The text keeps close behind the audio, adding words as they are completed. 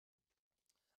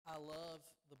I love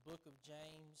the book of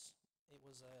James. It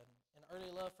was an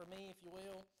early love for me, if you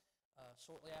will.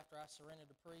 Shortly after I surrendered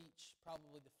to preach,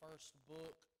 probably the first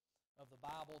book of the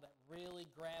Bible that really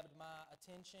grabbed my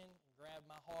attention and grabbed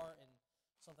my heart, and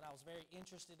something I was very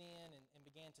interested in and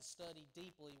began to study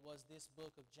deeply was this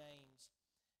book of James.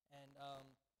 And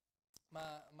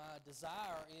my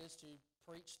desire is to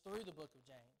preach through the book of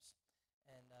James,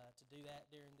 and to do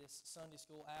that during this Sunday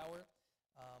school hour.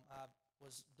 I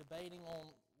was debating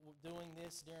on doing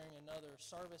this during another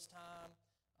service time,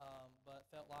 but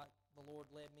felt like the Lord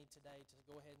led me today to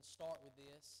go ahead and start with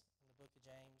this in the book of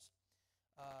James.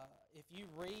 If you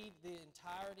read the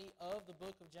entirety of the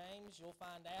book of James, you'll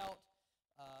find out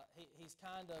he's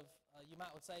kind of, you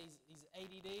might would say he's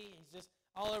ADD. He's just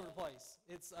all over the place.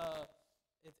 It's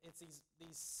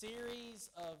these series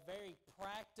of very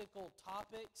practical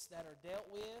topics that are dealt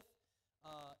with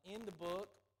in the book.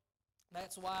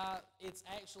 That's why it's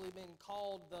actually been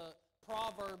called the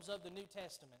Proverbs of the New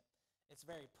Testament. It's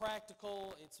very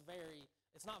practical. It's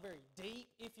not very deep,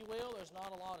 if you will. There's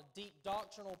not a lot of deep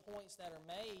doctrinal points that are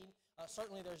made.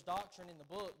 Certainly there's doctrine in the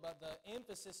book, but the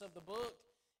emphasis of the book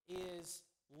is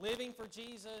living for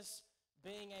Jesus,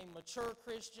 being a mature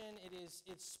Christian.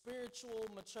 It's spiritual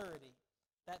maturity.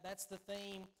 That's the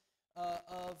theme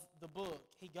of the book.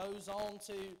 He goes on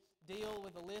to deal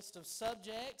with a list of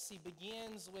subjects. He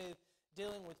begins with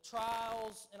dealing with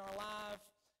trials in our life.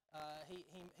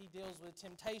 He deals with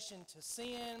temptation to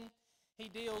sin. He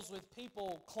deals with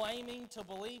people claiming to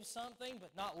believe something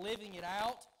but not living it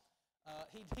out.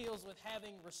 He deals with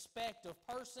having respect of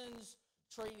persons,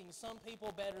 treating some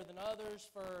people better than others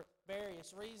for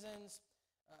various reasons.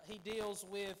 He deals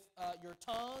with your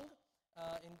tongue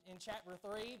in chapter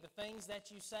 3, the things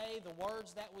that you say, the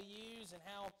words that we use, and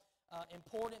how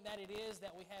important that it is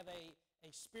that we have a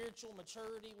spiritual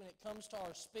maturity when it comes to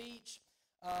our speech.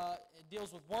 It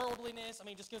deals with worldliness. I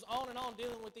mean, it just goes on and on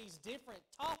dealing with these different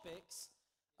topics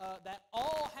that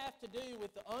all have to do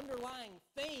with the underlying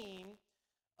theme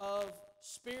of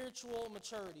spiritual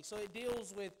maturity. So it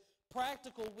deals with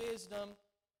practical wisdom,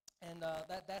 and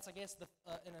that's, I guess,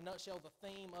 in a nutshell, the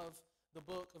theme of the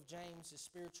book of James is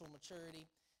spiritual maturity,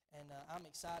 and I'm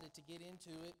excited to get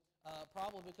into it.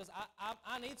 Probably because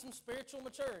I need some spiritual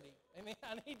maturity. I mean,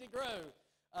 I need to grow.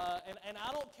 And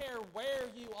I don't care where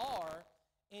you are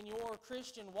in your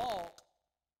Christian walk.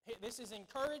 This is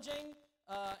encouraging,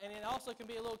 and it also can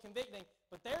be a little convicting,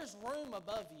 but there's room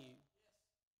above you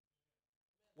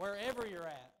wherever you're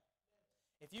at.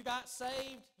 If you got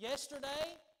saved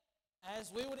yesterday,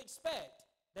 as we would expect,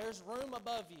 there's room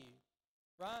above you,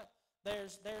 right?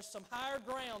 There's some higher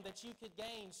ground that you could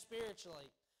gain spiritually.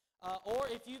 Or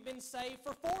if you've been saved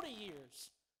for 40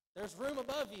 years, there's room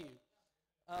above you.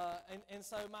 And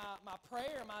so my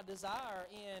prayer, my desire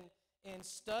in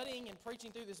studying and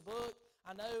preaching through this book,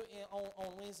 I know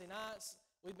on Wednesday nights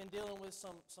we've been dealing with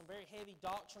some very heavy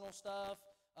doctrinal stuff,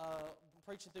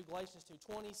 preaching through Galatians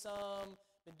 2:20 some,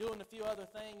 been doing a few other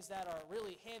things that are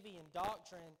really heavy in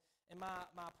doctrine. And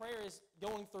my prayer is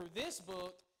going through this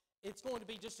book, it's going to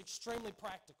be just extremely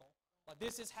practical. Like,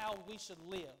 this is how we should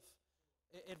live.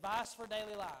 Advice for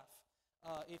daily life,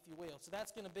 if you will. So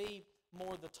that's going to be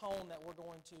more the tone that we're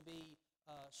going to be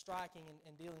striking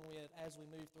and dealing with as we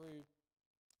move through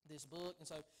this book. And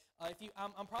so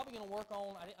I'm probably going to work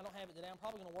on, I don't have it today, I'm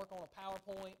probably going to work on a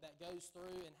PowerPoint that goes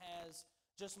through and has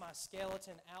just my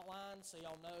skeleton outline so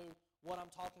y'all know what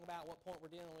I'm talking about, what point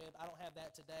we're dealing with. I don't have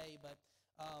that today, but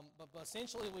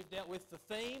essentially we've dealt with the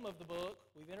theme of the book.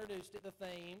 We've introduced it, the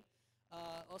theme.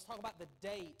 Let's talk about the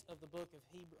date of the book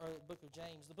of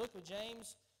James. The book of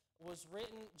James was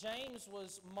written, James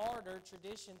was martyred,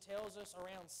 tradition tells us,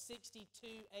 around 62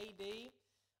 A.D.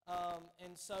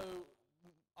 And so,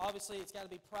 obviously, it's got to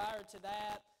be prior to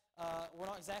that. We're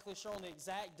not exactly sure on the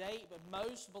exact date, but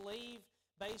most believe,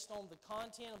 based on the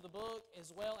content of the book,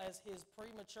 as well as his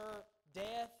premature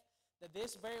death, that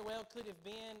this very well could have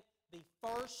been the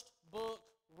first book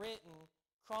written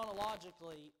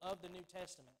chronologically of the New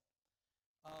Testament.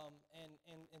 And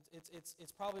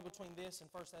it's probably between this and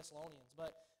 1 Thessalonians.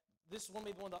 But this is going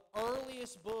to be one of the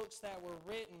earliest books that were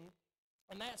written,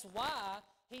 and that's why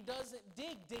he doesn't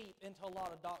dig deep into a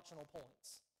lot of doctrinal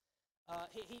points.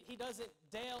 He doesn't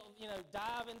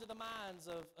dive into the minds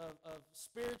of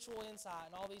spiritual insight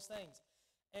and all these things.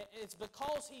 It's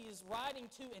because he is writing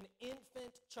to an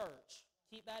infant church.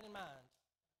 Keep that in mind.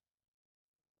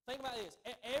 Think about this.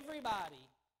 Everybody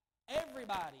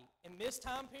in this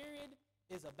time period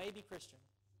is a baby Christian.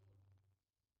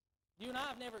 You and I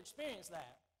have never experienced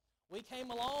that. We came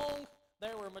along,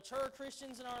 there were mature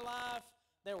Christians in our life,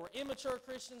 There were immature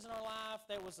Christians in our life.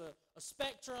 There was a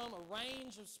spectrum, a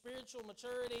range of spiritual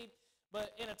maturity.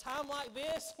 But in a time like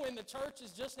this, when the church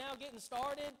is just now getting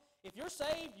started, if you're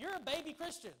saved, you're a baby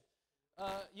Christian.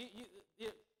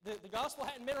 The gospel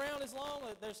hadn't been around as long.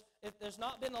 There's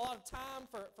not been a lot of time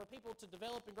for people to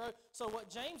develop and grow. So what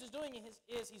James is doing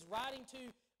is he's writing to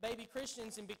baby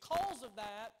Christians, and because of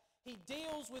that, he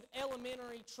deals with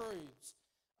elementary truths.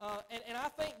 And I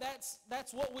think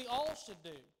that's what we all should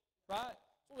do, right?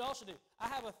 That's what we all should do. I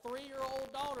have a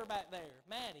 3-year-old daughter back there,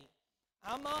 Maddie.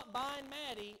 I'm not buying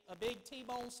Maddie a big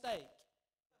T-bone steak.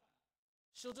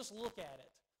 She'll just look at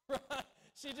it, right?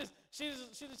 She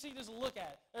just look at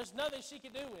it. There's nothing she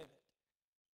can do with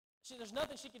it. There's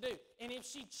nothing she can do. And if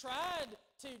she tried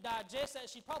to digest that,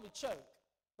 she'd probably choke,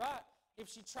 right? If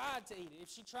she tried to eat it.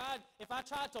 If I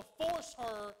tried to force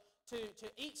her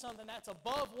to eat something that's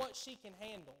above what she can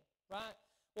handle, right?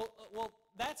 Well,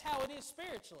 that's how it is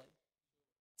spiritually.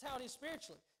 That's how it is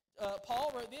spiritually.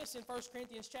 Paul wrote this in 1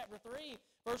 Corinthians chapter 3,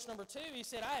 verse number 2. He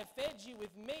said, I have fed you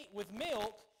with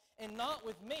milk and not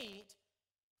with meat,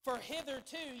 for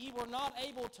hitherto ye were not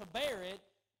able to bear it,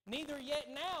 neither yet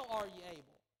now are ye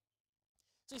able.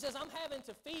 So he says, I'm having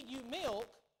to feed you milk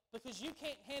because you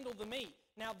can't handle the meat.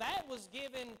 Now that was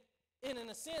given, in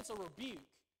a sense, a rebuke,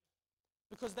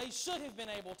 because they should have been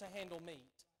able to handle meat.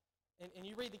 And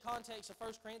you read the context of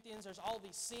 1 Corinthians, there's all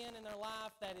these sin in their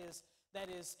life that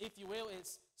is, if you will,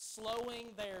 it's slowing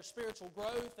their spiritual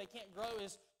growth. They can't grow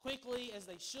as quickly as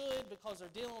they should because they're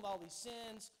dealing with all these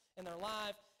sins in their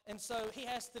life. And so he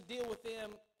has to deal with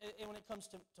them when it comes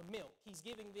to milk. He's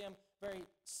giving them very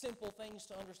simple things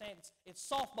to understand. It's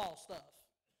softball stuff.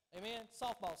 Amen?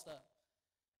 Softball stuff.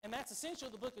 And that's essentially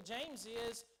what the book of James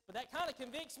is, but that kind of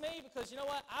convicts me because, you know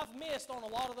what, I've missed on a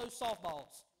lot of those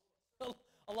softballs.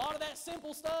 A lot of that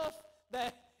simple stuff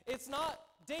that it's not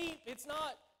deep, it's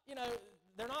not,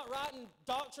 they're not writing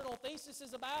doctrinal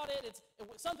theses about it. It's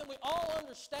something we all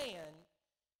understand,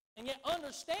 and yet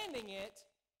understanding it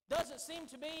doesn't seem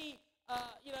to be,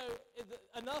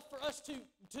 enough for us to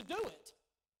do it.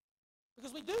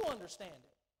 Because we do understand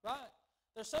it, right?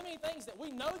 There's so many things that we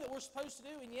know that we're supposed to do,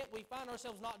 and yet we find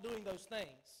ourselves not doing those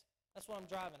things. That's what I'm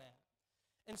driving at.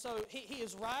 And so he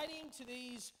is writing to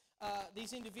these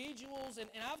individuals, and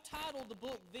I've titled the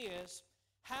book this,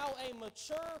 How a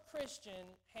Mature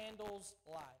Christian Handles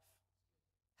Life.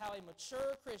 How a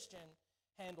mature Christian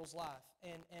handles life.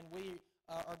 And we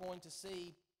are going to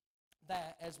see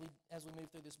that as we move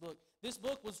through this book. This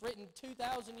book was written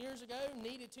 2,000 years ago,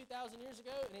 needed 2,000 years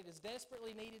ago, and it is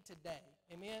desperately needed today.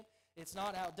 Amen? It's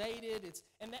not outdated.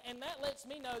 And that lets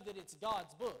me know that it's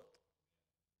God's book.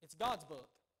 It's God's book.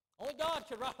 Only God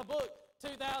could write a book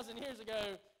 2,000 years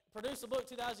ago, produce a book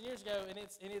 2,000 years ago, and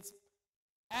it's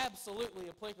absolutely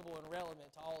applicable and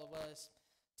relevant to all of us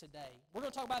today. We're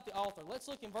going to talk about the author. Let's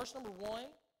look in verse number 1.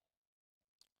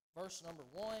 Verse number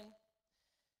 1.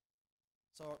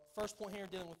 So our first point here,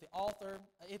 dealing with the author.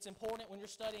 It's important when you're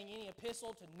studying any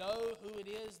epistle to know who it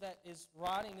is that is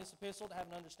writing this epistle, to have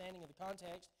an understanding of the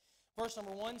context. Verse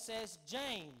number 1 says,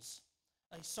 James,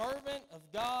 a servant of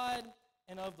God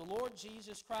and of the Lord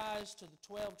Jesus Christ, to the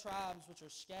 12 tribes which are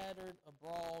scattered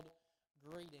abroad,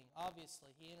 greeting. Obviously,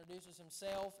 he introduces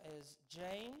himself as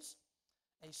James,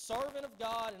 a servant of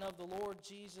God and of the Lord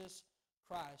Jesus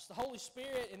Christ. The Holy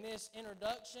Spirit in this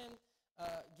introduction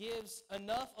gives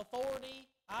enough authority,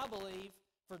 I believe,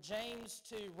 for James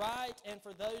to write and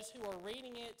for those who are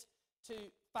reading it to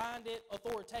find it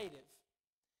authoritative.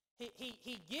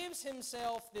 He gives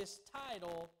himself this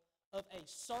title of a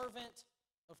servant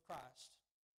of Christ.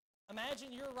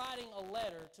 Imagine you're writing a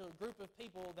letter to a group of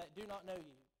people that do not know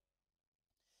you,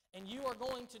 and you are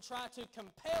going to try to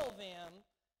compel them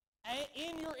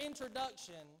in your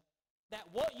introduction that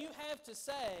what you have to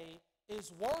say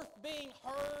is worth being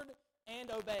heard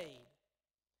and obeyed.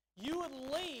 You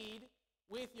would lead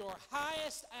with your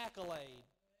highest accolade,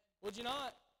 would you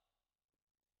not?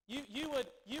 You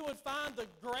would find the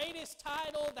greatest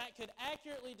title that could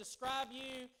accurately describe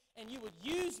you, and you would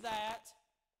use that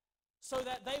so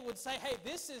that they would say, hey,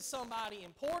 this is somebody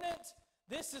important.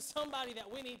 This is somebody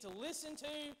that we need to listen to.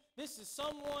 This is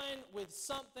someone with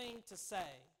something to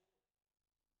say.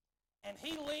 And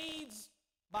he leads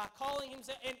by calling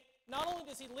himself, and not only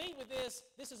does he lead with this,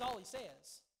 this is all he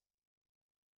says.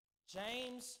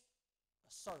 James,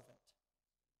 a servant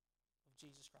of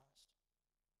Jesus Christ.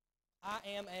 I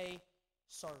am a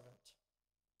servant.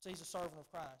 So he's a servant of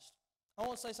Christ. I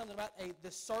want to say something about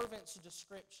the servant's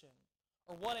description,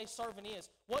 or what a servant is.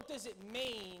 What does it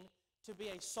mean to be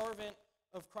a servant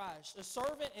of Christ? A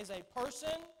servant is a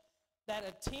person that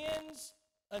attends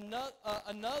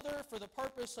another for the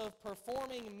purpose of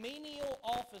performing menial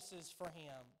offices for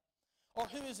him, or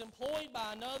who is employed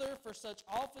by another for such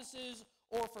offices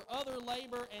or for other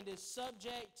labor and is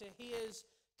subject to his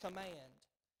command.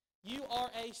 You are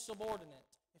a subordinate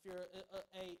if you're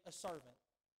a servant.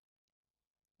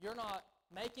 You're not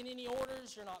making any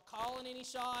orders. You're not calling any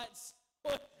shots.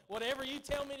 Whatever you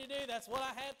tell me to do, that's what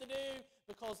I have to do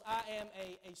because I am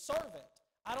a servant.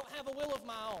 I don't have a will of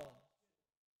my own.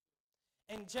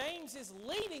 And James is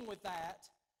leading with that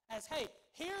as, hey,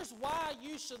 here's why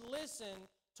you should listen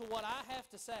to what I have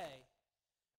to say,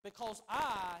 because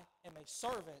I am a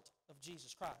servant of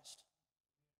Jesus Christ.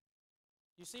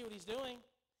 You see what he's doing?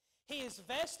 He is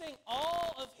vesting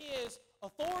all of his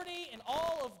authority and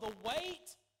all of the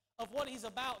weight of what he's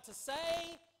about to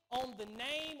say on the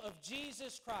name of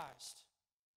Jesus Christ,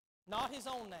 not his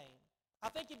own name. I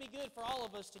think it'd be good for all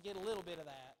of us to get a little bit of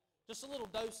that, just a little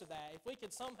dose of that. If we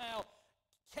could somehow,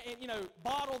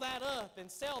 bottle that up and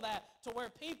sell that to where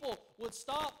people would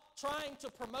stop trying to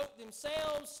promote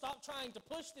themselves, stop trying to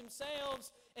push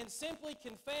themselves, and simply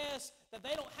confess that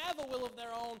they don't have a will of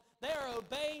their own. They are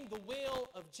obeying the will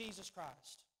of Jesus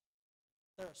Christ.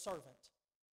 They're a servant.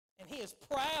 And he is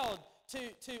proud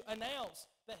to announce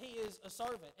that he is a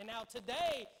servant. And now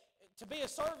today, to be a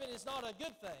servant is not a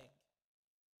good thing.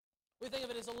 We think of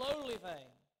it as a lowly thing.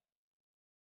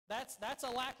 That's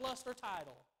a lackluster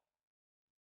title.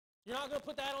 You're not going to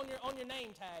put that on your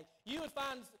name tag. You'd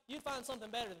find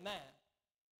something better than that.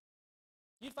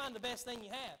 You'd find the best thing you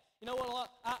have. You know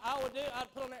what I would do?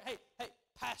 I'd put on there, hey,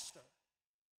 pastor.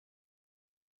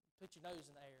 Put your nose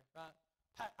in the air,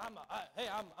 right? I'm a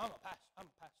pastor. I'm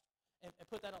a pastor. And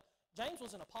put that on. James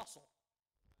was an apostle.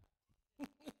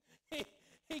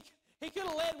 he could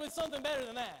have led with something better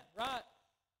than that, right?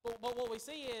 But what we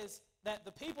see is that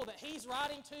the people that he's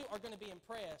writing to are going to be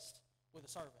impressed with a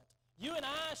servant. You and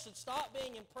I should stop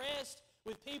being impressed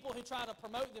with people who try to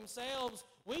promote themselves.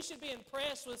 We should be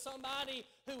impressed with somebody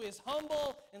who is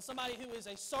humble and somebody who is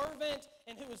a servant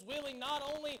and who is willing not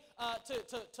only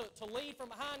to lead from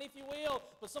behind, if you will,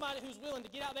 but somebody who's willing to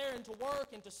get out there and to work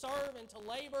and to serve and to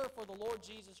labor for the Lord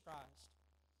Jesus Christ.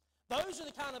 Those are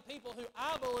the kind of people who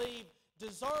I believe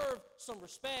deserve some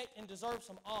respect and deserve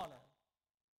some honor.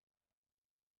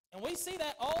 And we see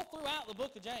that all throughout the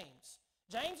book of James.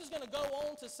 James is going to go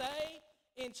on to say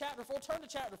in chapter 4, turn to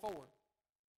chapter 4.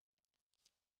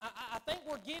 I think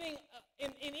we're getting,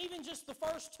 in even just the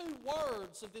first 2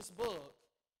 words of this book,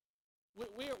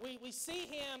 we see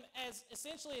him as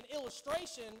essentially an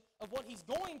illustration of what he's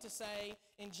going to say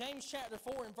in James chapter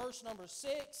 4 and verse number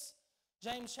 6.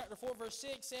 James chapter 4 verse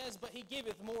 6 says, "But he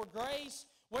giveth more grace,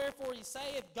 wherefore he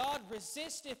saith, God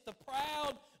resisteth the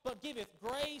proud, but giveth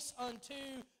grace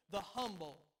unto the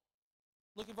humble."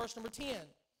 Look at verse number 10.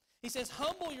 He says,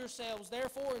 "Humble yourselves,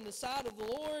 therefore, in the sight of the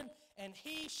Lord, and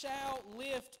he shall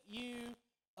lift you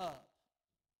up."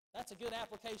 That's a good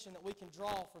application that we can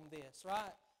draw from this,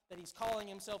 right? That he's calling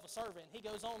himself a servant. He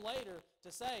goes on later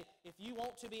to say, if you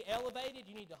want to be elevated,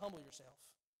 you need to humble yourself.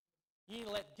 You need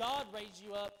to let God raise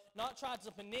you up, not try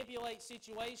to manipulate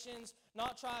situations,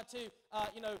 not try to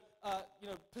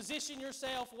position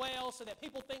yourself well so that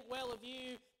people think well of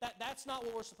you. That's not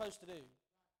what we're supposed to do.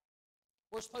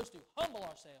 We're supposed to humble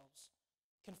ourselves,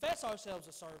 confess ourselves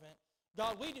a servant.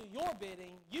 God, we do your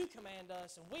bidding, you command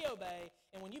us, and we obey.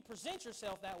 And when you present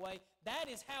yourself that way, that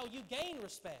is how you gain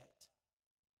respect.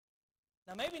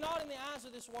 Now, maybe not in the eyes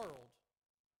of this world,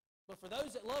 but for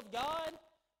those that love God,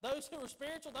 those who are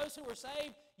spiritual, those who are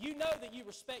saved, you know that you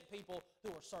respect people who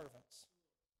are servants.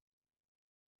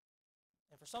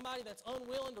 And for somebody that's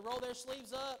unwilling to roll their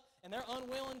sleeves up, and they're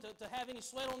unwilling to have any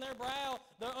sweat on their brow,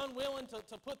 they're unwilling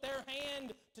to put their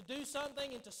hand to do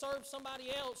something and to serve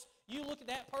somebody else, you look at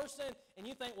that person and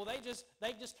you think, well, they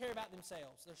just care about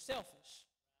themselves. They're selfish.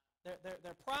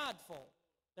 They're prideful.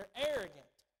 They're arrogant.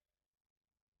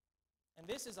 And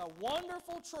this is a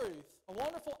wonderful truth, a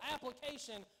wonderful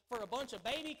application for a bunch of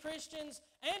baby Christians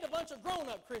and a bunch of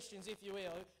grown-up Christians, if you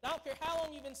will. I don't care how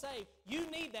long you've been saved, you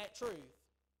need that truth.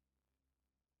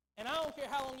 And I don't care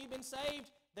how long you've been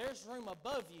saved, there's room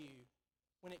above you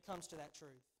when it comes to that truth.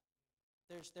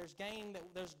 There's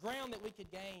ground that we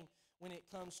could gain when it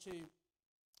comes to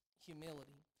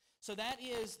humility. So that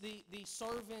is the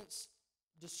servant's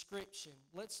description.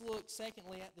 Let's look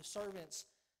secondly at the servant's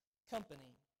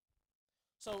company.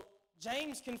 So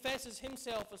James confesses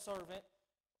himself a servant.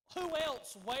 Who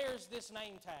else wears this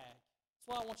name tag? That's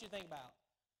what I want you to think about.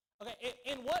 Okay,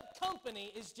 in what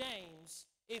company is James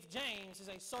if James is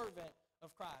a servant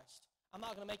of Christ? I'm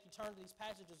not going to make you turn to these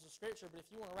passages of Scripture, but if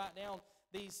you want to write down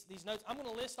these notes, I'm going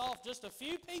to list off just a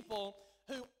few people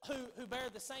who bear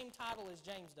the same title as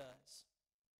James does.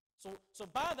 So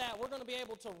by that, we're going to be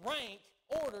able to rank,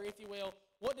 order, if you will,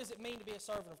 what does it mean to be a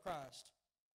servant of Christ?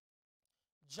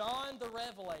 John the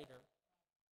Revelator,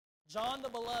 John the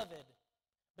Beloved,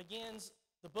 begins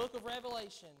the book of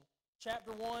Revelation,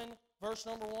 chapter 1, verse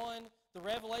number 1, the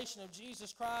revelation of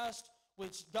Jesus Christ,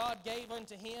 which God gave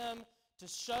unto him to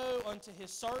show unto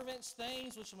his servants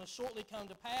things which must shortly come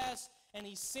to pass, and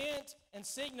he sent and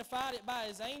signified it by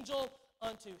his angel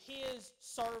unto his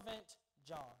servant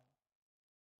John.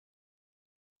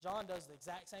 John does the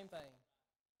exact same thing.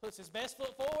 Puts his best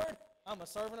foot forward. I'm a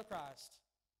servant of Christ.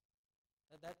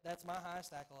 That's my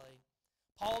highest accolade.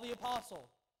 Paul the Apostle,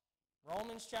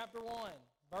 Romans chapter 1,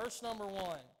 verse number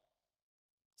 1.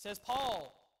 Says,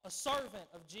 Paul, a servant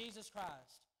of Jesus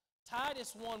Christ.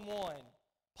 Titus 1:1.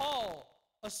 Paul,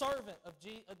 a servant of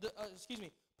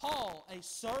Paul, a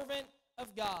servant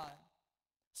of God.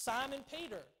 Simon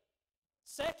Peter,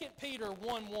 2 Peter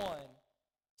 1:1.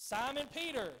 Simon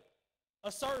Peter,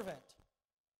 a servant.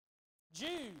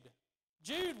 Jude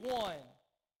 1.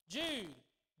 Jude,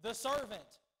 the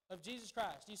servant of Jesus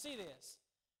Christ. Do you see this?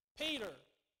 Peter,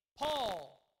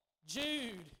 Paul,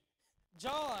 Jude,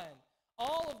 John,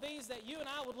 all of these that you and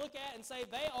I would look at and say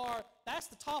that's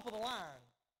the top of the line.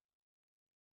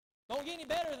 Don't get any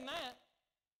better than that.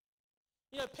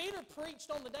 You know, Peter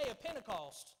preached on the day of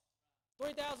Pentecost.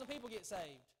 3,000 people get saved.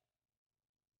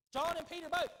 John and Peter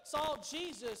both saw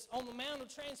Jesus on the Mount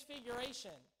of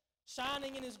Transfiguration,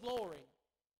 shining in his glory.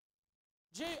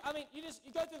 You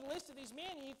go through the list of these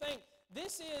men and you think,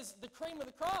 this is the cream of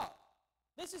the crop.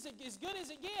 This is as good as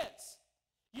it gets.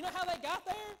 You know how they got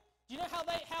there? Do you know how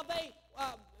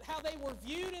they were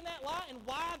viewed in that light and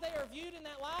why they are viewed in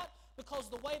that light? Because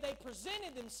the way they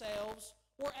presented themselves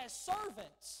were as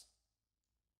servants.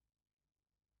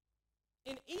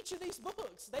 In each of these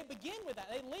books, they begin with that.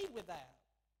 They lead with that.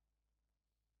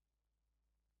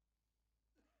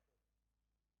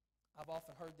 I've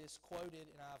often heard this quoted,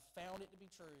 and I've found it to be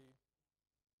true,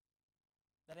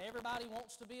 that everybody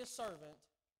wants to be a servant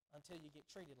until you get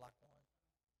treated like one.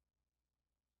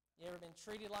 You ever been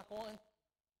treated like one?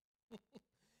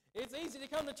 It's easy to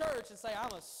come to church and say,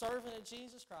 I'm a servant of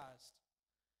Jesus Christ.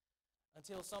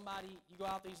 Until you go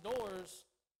out these doors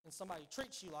and somebody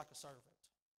treats you like a servant.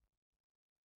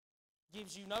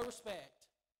 Gives you no respect.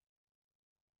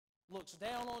 Looks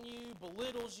down on you,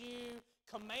 belittles you,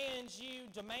 commands you,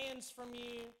 demands from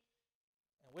you.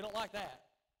 And we don't like that.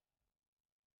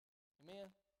 Amen?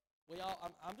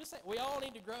 I'm just saying, we all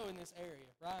need to grow in this area,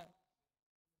 right?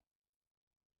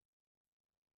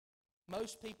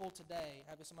 Most people today,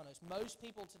 have this in my notes, most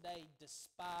people today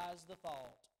despise the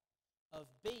thought of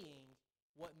being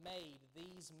what made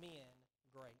these men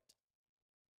great.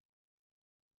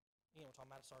 You know, we're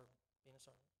talking about a servant, being a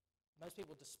servant. Most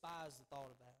people despise the thought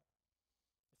of that.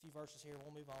 A few verses here,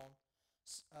 we'll move on.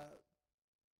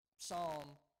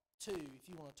 Psalm 2, if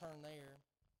you want to turn there.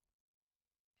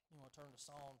 You want to turn to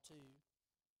Psalm 2.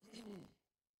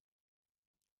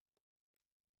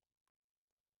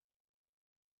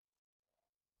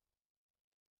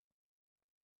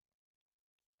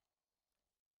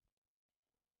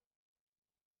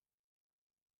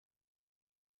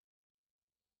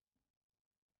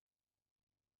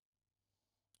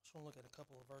 Just want to look at a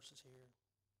couple of verses here.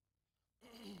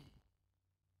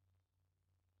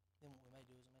 Then what we may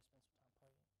do is we may spend some time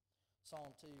praying.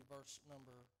 Psalm 2, verse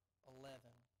number 11.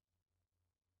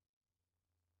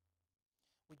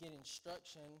 We get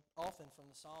instruction often from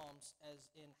the Psalms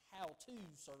as in how to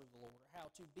serve the Lord,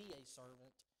 how to be a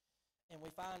servant. And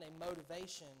we find a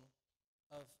motivation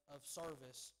of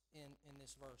service in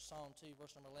this verse. Psalm 2,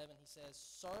 verse number 11, he says,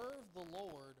 serve the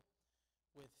Lord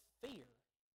with fear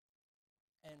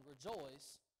and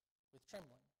rejoice with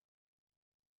trembling.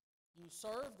 You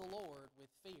serve the Lord with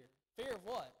fear. Fear of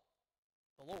what?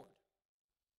 The Lord.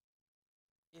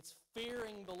 It's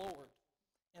fearing the Lord.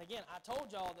 And again, I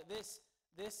told y'all that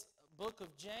this book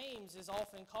of James is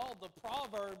often called the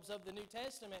Proverbs of the New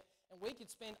Testament, and we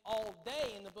could spend all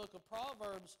day in the book of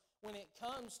Proverbs when it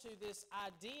comes to this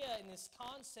idea and this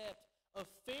concept of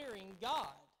fearing God,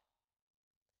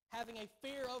 having a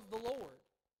fear of the Lord.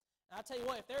 And I tell you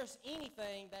what, if there's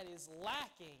anything that is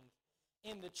lacking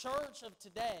in the church of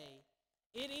today,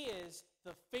 it is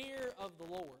the fear of the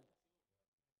Lord.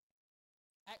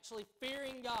 Actually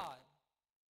fearing God.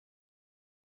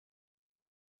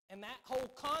 And that whole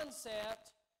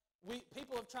concept,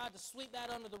 people have tried to sweep that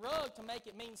under the rug to make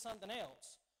it mean something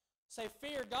else. Say,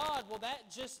 fear God, well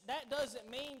that doesn't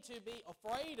mean to be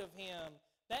afraid of Him.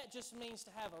 that just means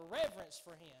to have a reverence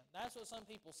for Him. That's what some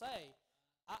people say.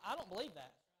 I don't believe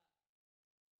that.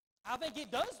 I think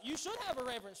it does. You should have a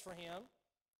reverence for Him,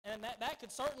 and that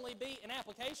could certainly be an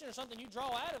application or something you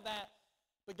draw out of that.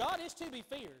 But God is to be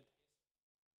feared.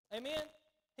 Amen?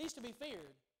 He's to be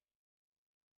feared.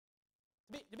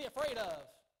 To be afraid of.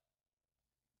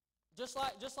 Just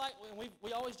like when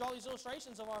we always draw these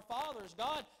illustrations of our fathers,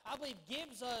 God, I believe,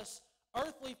 gives us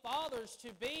earthly fathers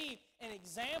to be an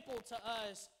example to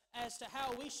us as to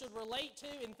how we should relate to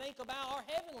and think about our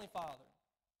Heavenly Father.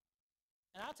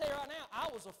 And I'll tell you right now, I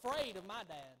was afraid of my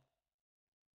dad.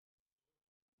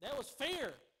 There was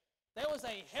fear. There was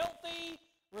a healthy,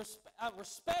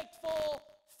 respectful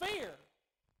fear.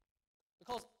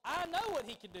 Because I know what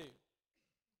he could do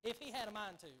if he had a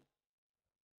mind to.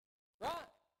 Right?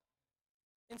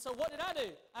 And so what did I do?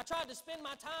 I tried to spend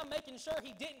my time making sure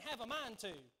he didn't have a mind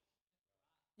to.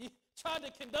 You tried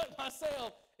to conduct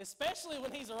myself, especially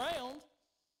when he's around,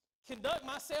 conduct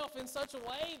myself in such a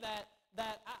way that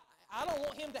I don't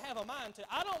want him to have a mind to.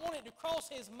 I don't want it to cross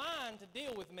his mind to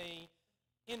deal with me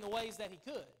in the ways that he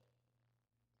could.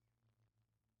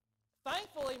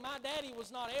 Thankfully, my daddy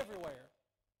was not everywhere.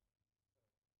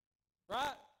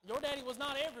 Right? Your daddy was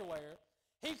not everywhere.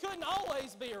 He couldn't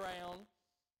always be around,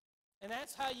 and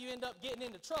that's how you end up getting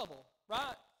into trouble,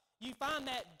 right? You find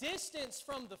that distance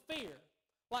from the fear.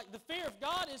 Like the fear of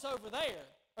God is over there,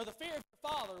 or the fear of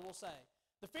your father, we'll say.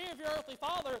 The fear of your earthly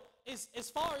father is as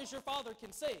far as your father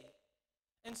can see.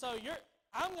 And so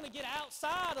I'm going to get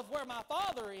outside of where my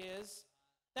father is,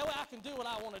 that way I can do what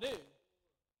I want to do.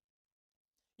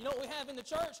 You know what we have in the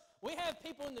church? We have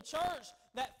people in the church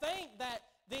that think that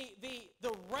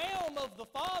the realm of the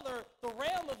Father, the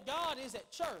realm of God is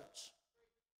at church.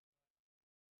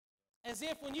 As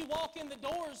if when you walk in the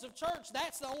doors of church,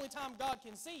 that's the only time God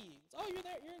can see you. It's, oh, you're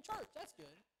there, you're in church, that's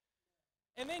good.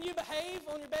 And then you behave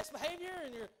on your best behavior,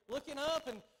 and you're looking up,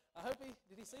 and I hope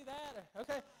did he see that? Or,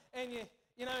 okay. And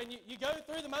you go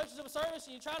through the motions of a service,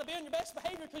 and you try to be on your best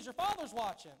behavior because your Father's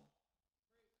watching.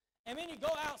 And then you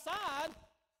go outside,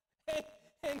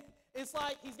 and it's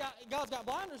like God's got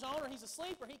blinders on, or he's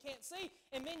asleep, or he can't see.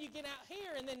 And then you get out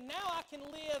here, and then now I can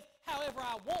live however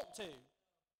I want to.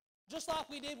 Just like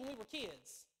we did when we were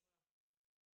kids.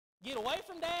 Get away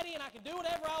from Daddy, and I can do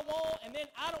whatever I want, and then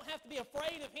I don't have to be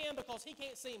afraid of him because he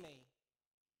can't see me.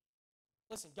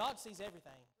 Listen, God sees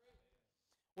everything.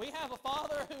 We have a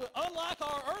Father who, unlike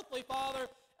our earthly Father,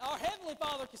 our Heavenly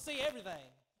Father can see everything.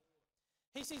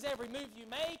 He sees every move you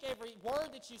make, every word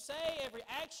that you say, every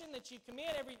action that you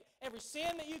commit, every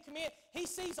sin that you commit. He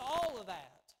sees all of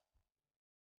that.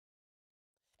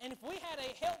 And if we had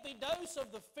a healthy dose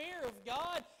of the fear of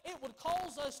God, it would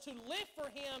cause us to live for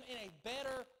him in a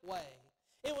better way.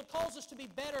 It would cause us to be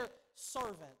better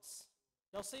servants.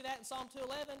 Y'all see that in Psalm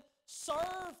 2:11?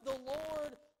 Serve the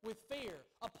Lord with fear.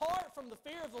 Apart from the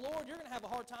fear of the Lord, you're going to have a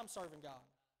hard time serving God.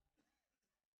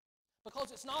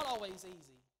 Because it's not always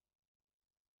easy.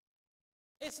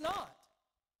 It's not.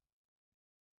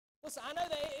 Listen, I know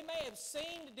that it may have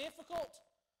seemed difficult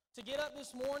to get up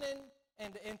this morning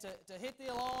and to hit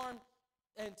the alarm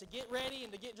and to get ready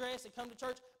and to get dressed and come to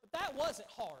church, but that wasn't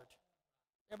hard.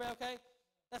 Everybody okay?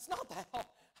 That's not that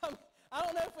hard. I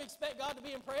don't know if we expect God to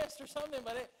be impressed or something,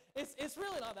 but it's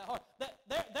really not that hard.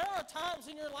 There are times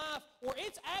in your life where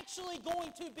it's actually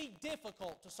going to be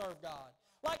difficult to serve God.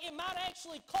 Like it might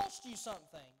actually cost you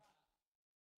something.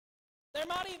 There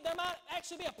might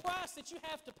actually be a price that you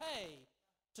have to pay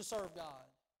to serve God.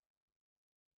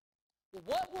 Well,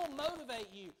 what will motivate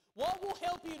you? What will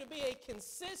help you to be a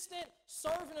consistent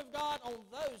servant of God on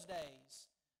those days?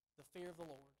 The fear of the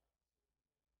Lord.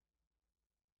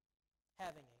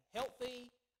 Having a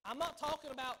healthy, I'm not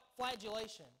talking about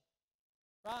flagellation,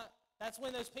 right? That's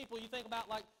when those people you think about,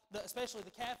 like especially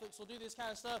the Catholics will do this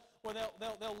kind of stuff where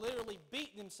they'll literally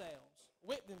beat themselves,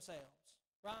 whip themselves,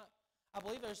 right? I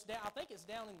believe I think it's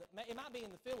down it might be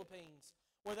in the Philippines,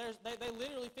 where they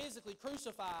literally physically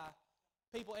crucify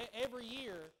people every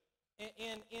year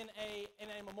in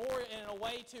a memorial, in a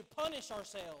way to punish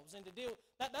ourselves and to deal.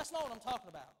 That's not what I'm talking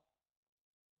about.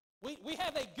 We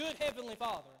have a good Heavenly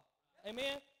Father,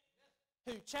 amen,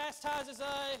 who chastises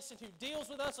us and who deals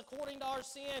with us according to our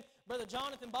sin. Brother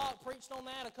Jonathan Bach preached on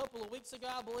that a couple of weeks ago,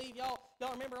 I believe. Y'all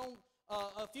remember on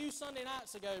a few Sunday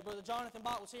nights ago, Brother Jonathan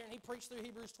Bach was here, and he preached through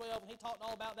Hebrews 12, and he talked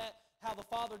all about that, how the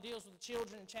Father deals with the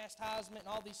children and chastisement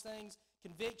and all these things,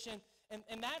 conviction.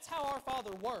 And that's how our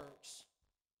Father works.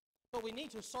 But we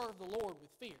need to serve the Lord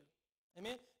with fear.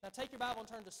 Amen? Now take your Bible and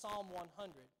turn to Psalm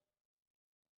 100.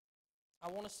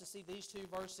 I want us to see these two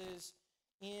verses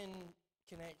in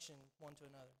connection one to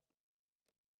another.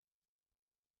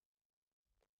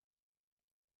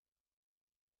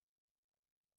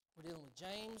 We're dealing with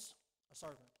James, a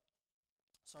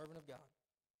servant of God.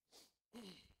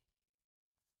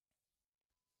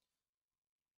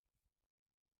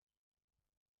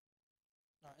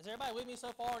 All right, is everybody with me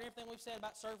so far and everything we've said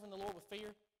about serving the Lord with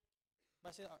fear?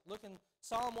 Everybody see that? All right, look in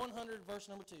Psalm 100, verse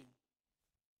number 2.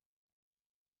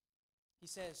 He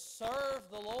says, serve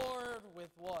the Lord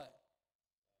with what?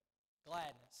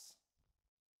 Gladness.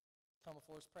 Come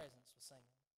before His presence with singing.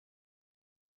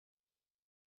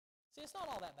 See, it's not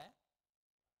all that bad.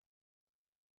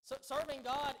 So, serving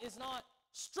God is not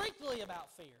strictly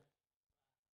about fear.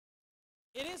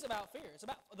 It is about fear. It's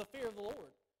about the fear of the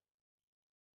Lord.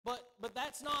 But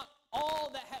that's not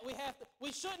all that we have to.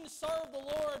 We shouldn't serve the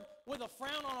Lord with a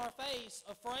frown on our face,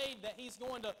 afraid that He's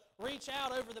going to reach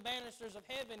out over the banisters of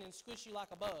heaven and squish you like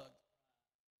a bug.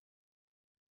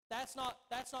 That's not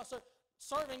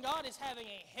serving God is having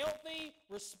a healthy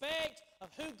respect of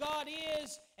who God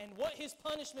is and what His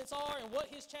punishments are and what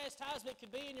His chastisement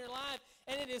could be in your life.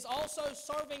 And it is also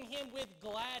serving Him with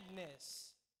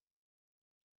gladness.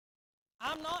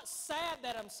 I'm not sad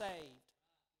that I'm saved.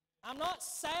 I'm not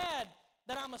sad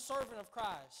that I'm a servant of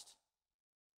Christ.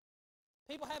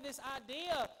 People have this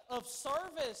idea of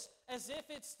service as if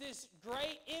it's this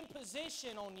great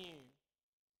imposition on you.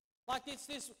 Like it's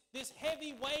this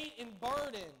heavy weight and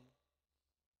burden.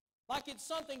 Like it's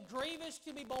something grievous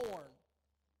to be borne.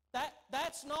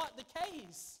 That's not the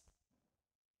case.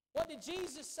 What did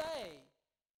Jesus say?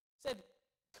 He said,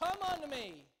 come unto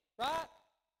me, right?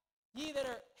 Ye that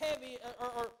are heavy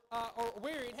or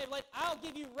weary and heavy laden, I'll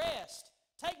give you rest.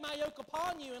 Take my yoke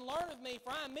upon you and learn of me,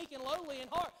 for I am meek and lowly in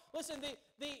heart. Listen,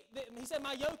 he said,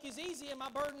 my yoke is easy and my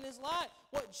burden is light.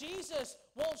 What Jesus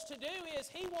wants to do is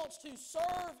He wants to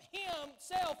serve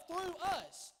Himself through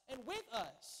us and with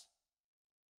us.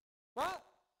 Right?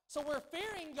 So we're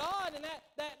fearing God, and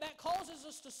that causes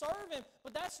us to serve Him,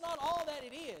 but that's not all that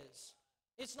it is.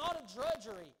 It's not a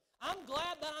drudgery. I'm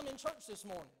glad that I'm in church this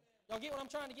morning. Y'all get what I'm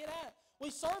trying to get at?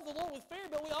 We serve the Lord with fear,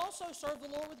 but we also serve the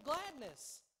Lord with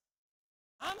gladness.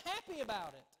 I'm happy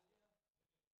about it.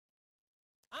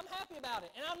 I'm happy about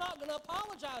it, and I'm not going to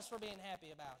apologize for being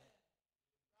happy about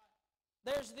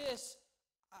it. There's this,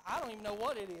 I don't even know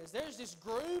what it is. There's this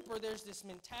group or there's this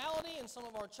mentality in some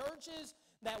of our churches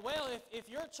that, well, if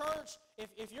your church,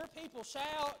 if your people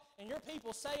shout and your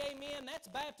people say amen, that's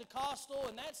Baptist-costal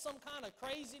and that's some kind of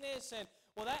craziness, and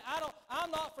well, I'm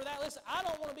not for that. Listen, I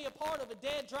don't want to be a part of a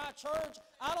dead, dry church.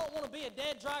 I don't want to be a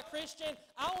dead, dry Christian.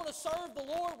 I want to serve the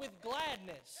Lord with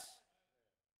gladness.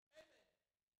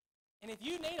 And if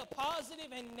you need a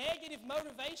positive and negative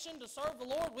motivation to serve the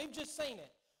Lord, we've just seen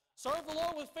it. Serve the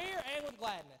Lord with fear and with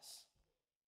gladness.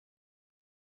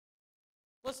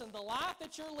 Listen, the life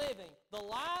that you're living, the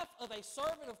life of a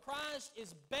servant of Christ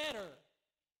is better.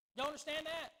 You understand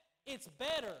that? It's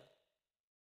better.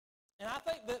 And I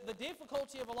think the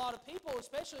difficulty of a lot of people,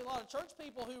 especially a lot of church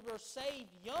people who were saved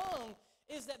young,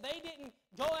 is that they didn't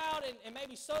go out and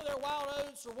maybe sow their wild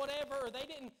oats or whatever, or they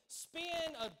didn't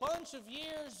spend a bunch of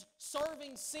years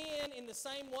serving sin in the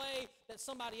same way that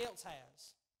somebody else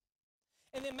has.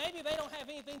 And then maybe they don't have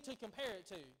anything to compare it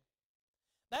to.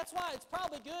 That's why it's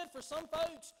probably good for some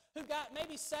folks who got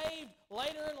maybe saved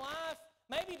later in life,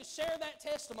 maybe to share that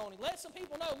testimony. Let some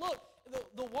people know, look,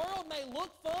 the world may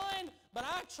look fun, but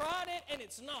I tried it and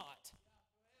it's not.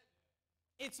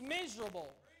 It's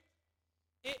miserable.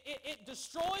 It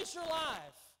destroys your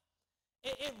life.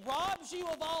 It robs you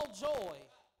of all joy.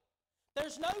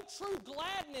 There's no true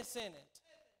gladness in it.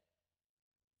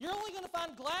 You're only going to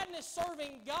find gladness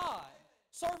serving God,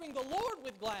 serving the Lord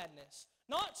with gladness,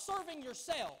 not serving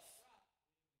yourself.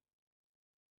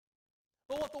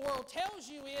 But what the world tells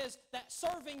you is that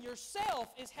serving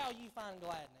yourself is how you find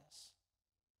gladness.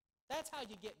 That's how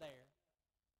you get there.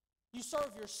 You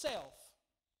serve yourself.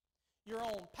 Your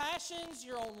own passions,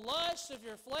 your own lusts of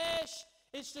your flesh.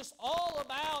 It's just all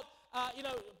about,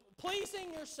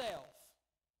 pleasing yourself.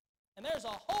 And there's a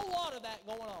whole lot of that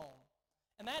going on.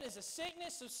 And that is a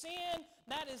sickness of sin.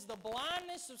 That is the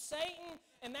blindness of Satan.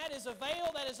 And that is a veil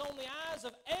that is on the eyes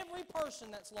of every person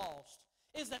that's lost.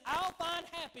 Is that I'll find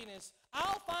happiness,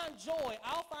 I'll find joy,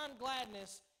 I'll find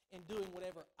gladness in doing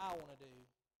whatever I want to do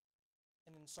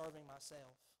and in serving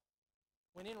myself.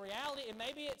 When in reality, and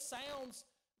maybe it sounds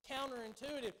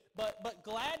counterintuitive, but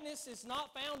gladness is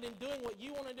not found in doing what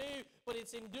you want to do, but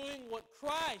it's in doing what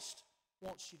Christ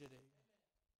wants you to do.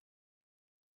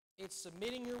 It's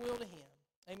submitting your will to Him.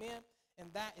 Amen?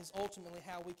 And that is ultimately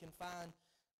how we can find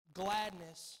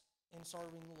gladness in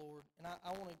serving the Lord. And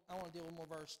I want to deal with one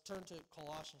more verse. Turn to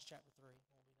Colossians chapter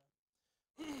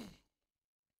 3. We'll be done.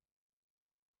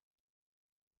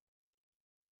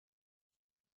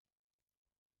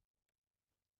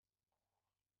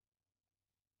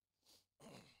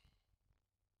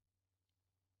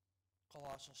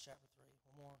 Colossians chapter 3.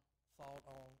 One more thought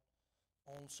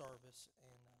on service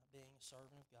and being a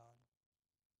servant of God.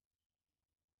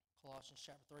 Colossians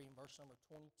chapter 3 and verse number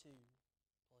 22,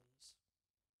 please.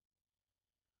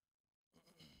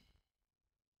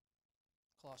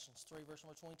 Colossians 3 verse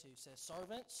number 22 says,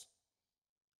 Servants,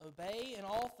 obey in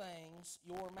all things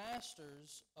your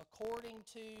masters according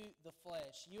to the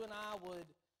flesh. You and I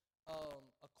would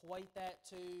equate that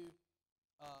to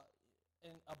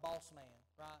a boss man,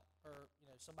 right? Or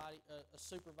somebody, a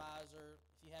supervisor.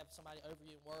 If you have somebody over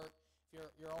you at work, if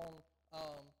you're on,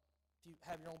 if you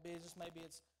have your own business, maybe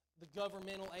it's the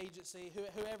governmental agency,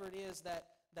 whoever it is that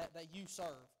you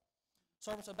serve.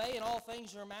 Servants, obey in all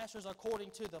things your masters according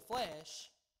to the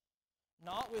flesh,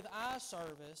 not with eye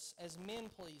service as men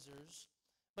pleasers,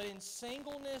 but in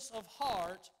singleness of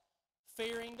heart,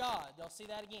 fearing God. Y'all see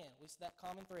that again? We see that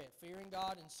common thread, fearing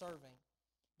God and serving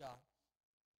God.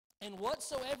 And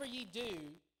whatsoever ye do,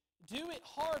 do it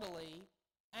heartily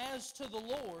as to the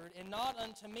Lord and not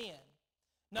unto men,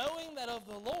 knowing that of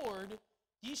the Lord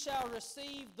ye shall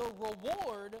receive the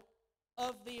reward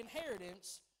of the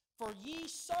inheritance, for ye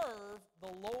serve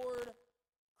the Lord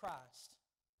Christ.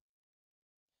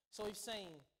 So we've seen,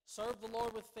 serve the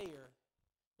Lord with fear.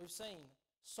 We've seen,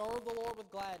 serve the Lord with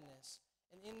gladness.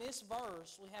 And in this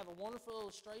verse, we have a wonderful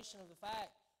illustration of the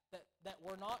fact that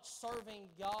we're not serving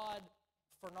God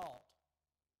for naught.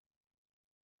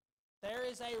 There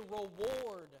is a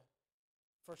reward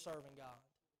for serving God.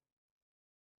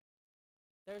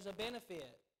 There's a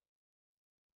benefit.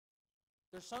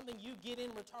 There's something you get in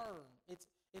return.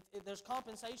 There's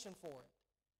compensation for it.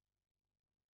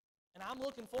 And I'm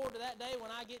looking forward to that day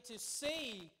when I get to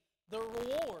see the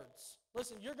rewards.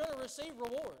 Listen, you're going to receive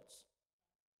rewards.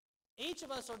 Each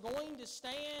of us are going to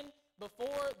stand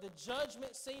before the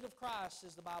judgment seat of Christ,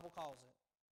 as the Bible calls it.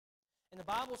 And the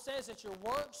Bible says that your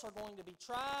works are going to be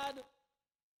tried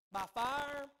by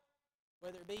fire,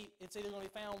 whether it's either going to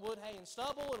be found wood, hay, and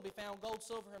stubble, it'll be found gold,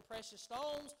 silver, and precious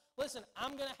stones. Listen,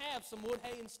 I'm going to have some wood,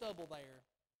 hay, and stubble there.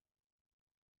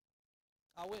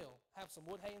 I will have some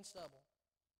wood, hay, and stubble.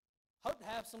 Hope to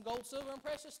have some gold, silver, and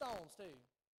precious stones too.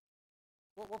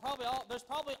 There's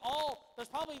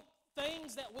probably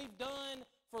things that we've done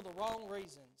for the wrong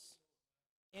reasons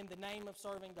in the name of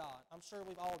serving God. I'm sure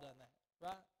we've all done that,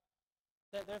 right?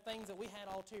 That there are things that we had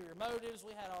ulterior motives,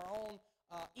 we had our own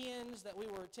ends that we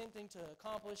were attempting to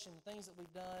accomplish and things that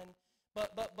we've done.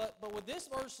 But what this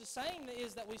verse is saying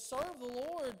is that we serve the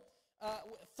Lord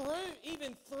through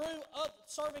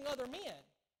serving other men.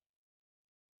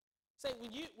 Say,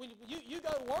 when you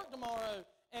go to work tomorrow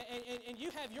and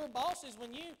you have your bosses,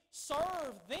 when you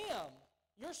serve them,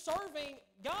 you're serving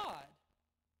God.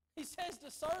 He says to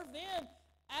serve them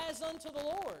as unto the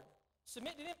Lord.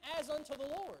 Submit to them as unto the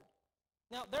Lord.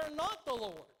 Now, they're not the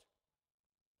Lord.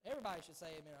 Everybody should say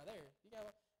amen right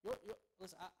there.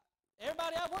 Listen,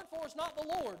 everybody I've worked for is not the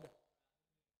Lord.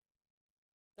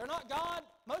 They're not God.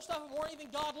 Most of them weren't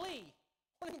even godly.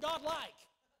 Weren't even God-like.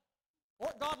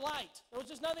 Weren't God-light. There was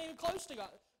just nothing even close to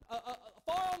God.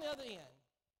 Far on the other end.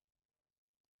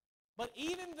 But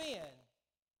even then,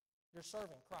 you're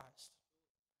serving Christ.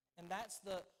 And that's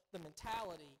the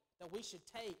mentality that we should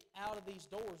take out of these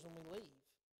doors when we leave.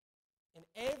 In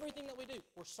everything that we do,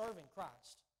 we're serving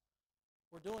Christ.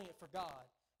 We're doing it for God.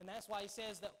 And that's why he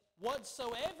says that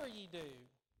whatsoever ye do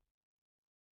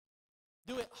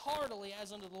it heartily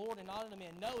as unto the Lord and not unto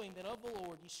men, knowing that of the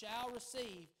Lord ye shall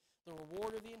receive the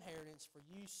reward of the inheritance, for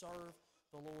you serve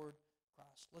the Lord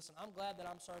Christ. Listen, I'm glad that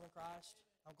I'm serving Christ.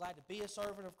 I'm glad to be a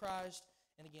servant of Christ.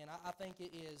 And again, I think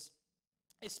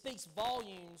it speaks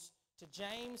volumes to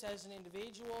James as an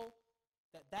individual,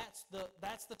 that's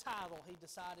the title he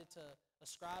decided to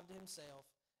ascribe to himself.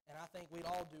 And I think we'd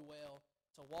all do well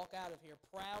to walk out of here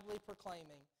proudly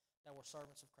proclaiming that we're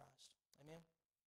servants of Christ. Amen.